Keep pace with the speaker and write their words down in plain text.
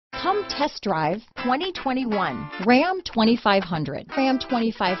Come test drive 2021 Ram 2500. Ram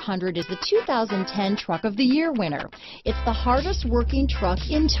 2500 is the 2010 Truck of the Year winner. It's the hardest working truck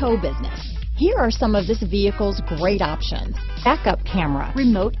in tow business. Here are some of this vehicle's great options: backup camera,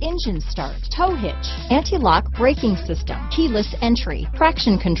 remote engine start, tow hitch, anti-lock braking system, keyless entry,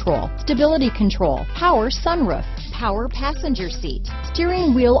 traction control, stability control, power sunroof, power passenger seat,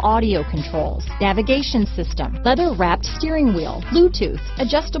 steering wheel audio controls, navigation system, leather-wrapped steering wheel, Bluetooth,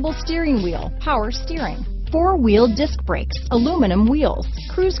 adjustable steering wheel, power steering, four-wheel disc brakes, aluminum wheels,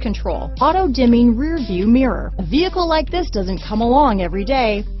 cruise control, auto-dimming rear-view mirror. A vehicle like this doesn't come along every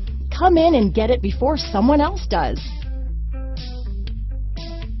day. Come in and get it before someone else does.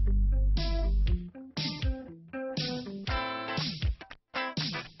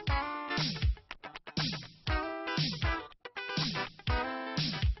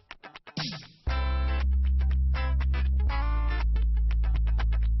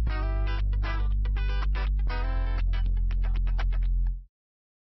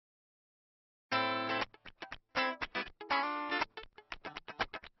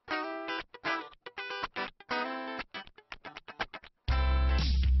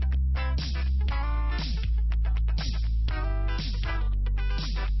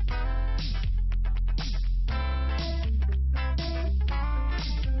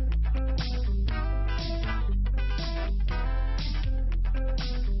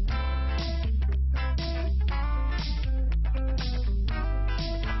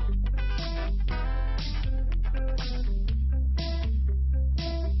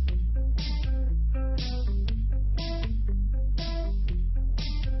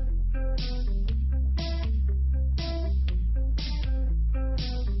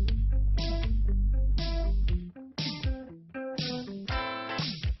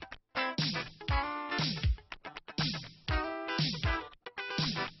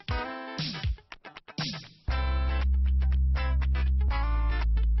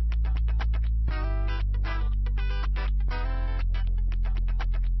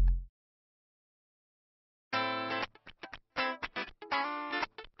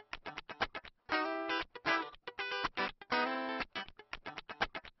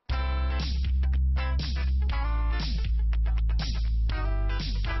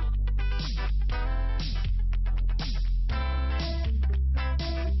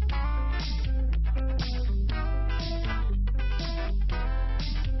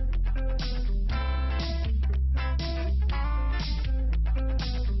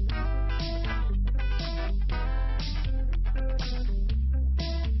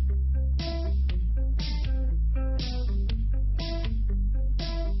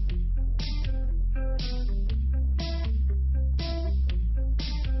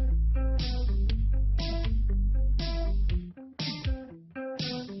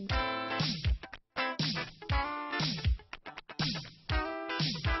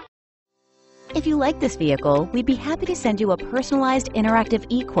 If you like this vehicle, we'd be happy to send you a personalized interactive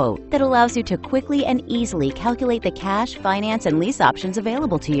e-quote that allows you to quickly and easily calculate the cash, finance, and lease options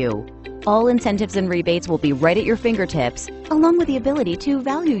available to you. All incentives and rebates will be right at your fingertips, along with the ability to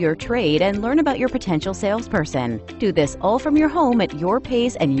value your trade and learn about your potential salesperson. Do this all from your home at your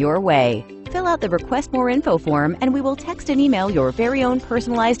pace and your way. Fill out the Request More Info form and we will text and email your very own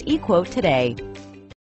personalized e-quote today.